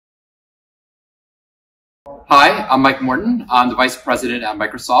Hi, I'm Mike Morton. I'm the Vice President at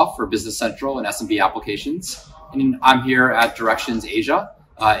Microsoft for Business Central and SMB applications. And I'm here at Directions Asia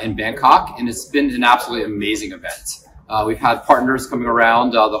in Bangkok, and it's been an absolutely amazing event. We've had partners coming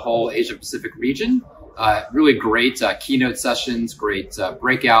around the whole Asia Pacific region. Really great keynote sessions, great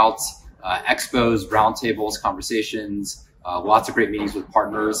breakouts, expos, roundtables, conversations, lots of great meetings with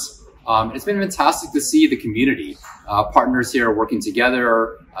partners. It's been fantastic to see the community, partners here working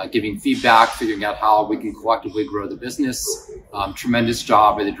together, giving feedback, figuring out how we can collectively grow the business. Tremendous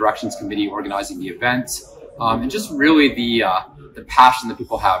job by the Directions Committee organizing the event, and just really the passion that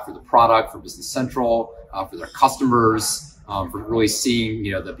people have for the product, for Business Central, for their customers, for really seeing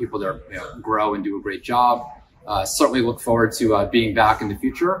the people there grow and do a great job. Certainly look forward to being back in the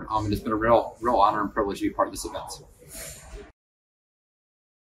future, and it's been a real honor and privilege to be part of this event.